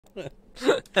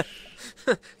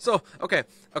So, okay.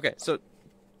 So,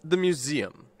 the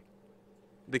museum.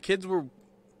 The kids were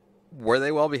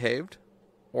they well behaved?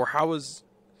 Or how was,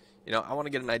 I want to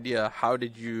get an idea. How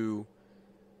did you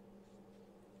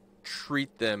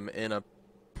treat them in a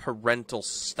parental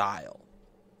style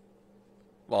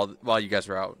while you guys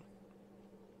were out?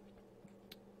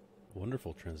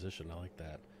 Wonderful transition. I like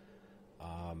that.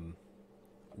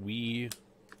 We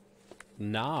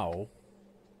now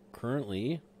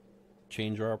currently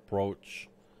change our approach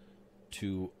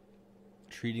to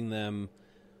treating them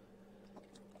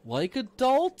like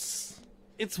adults.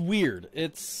 It's weird.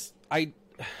 I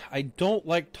don't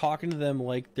like talking to them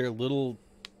like they're little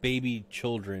baby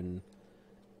children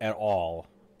at all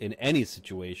in any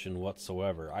situation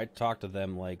whatsoever. I talk to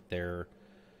them like they're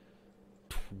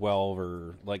 12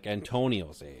 or like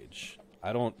Antonio's age.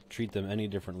 I don't treat them any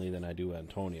differently than I do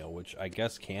Antonio, which I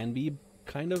guess can be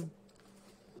kind of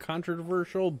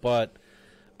controversial, but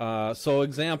so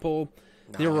example,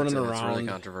 they're running around. It's really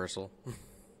controversial.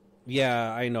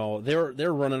 Yeah, I know.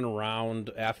 They're running around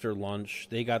after lunch.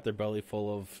 They got their belly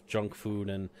full of junk food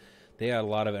and they had a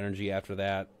lot of energy after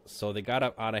that. So they got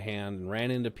up out of hand and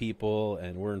ran into people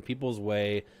and were in people's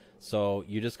way. So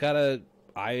you just gotta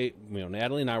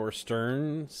Natalie and I were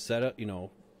stern, set up,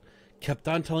 kept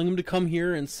on telling them to come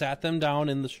here and sat them down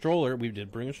in the stroller. We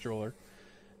did bring a stroller.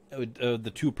 The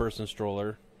 2-person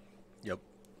stroller. Yep.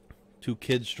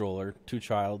 2-kid stroller.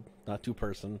 2-child, not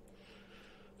 2-person.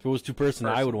 If it was 2-person,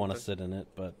 I would want to sit in it,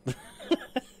 but...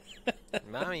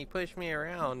 Mommy, push me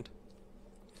around.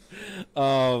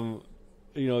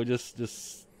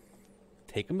 Just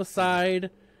take them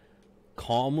aside,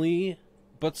 calmly,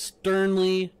 but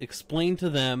sternly explain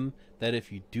to them that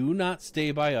if you do not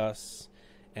stay by us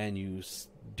and you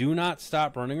do not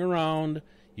stop running around,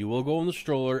 you will go in the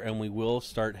stroller and we will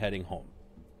start heading home.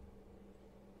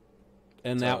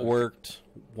 And that worked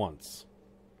once.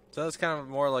 So that's kind of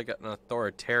more like an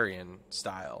authoritarian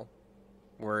style,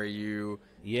 where you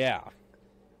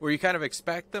kind of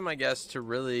expect them, I guess, to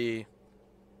really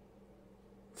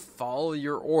follow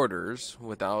your orders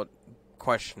without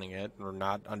questioning it or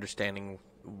not understanding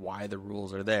why the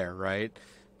rules are there, right?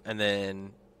 And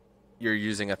then you're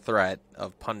using a threat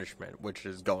of punishment, which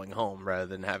is going home rather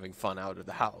than having fun out of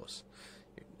the house.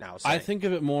 I think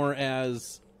of it more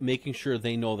as making sure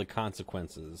they know the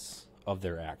consequences of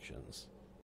their actions.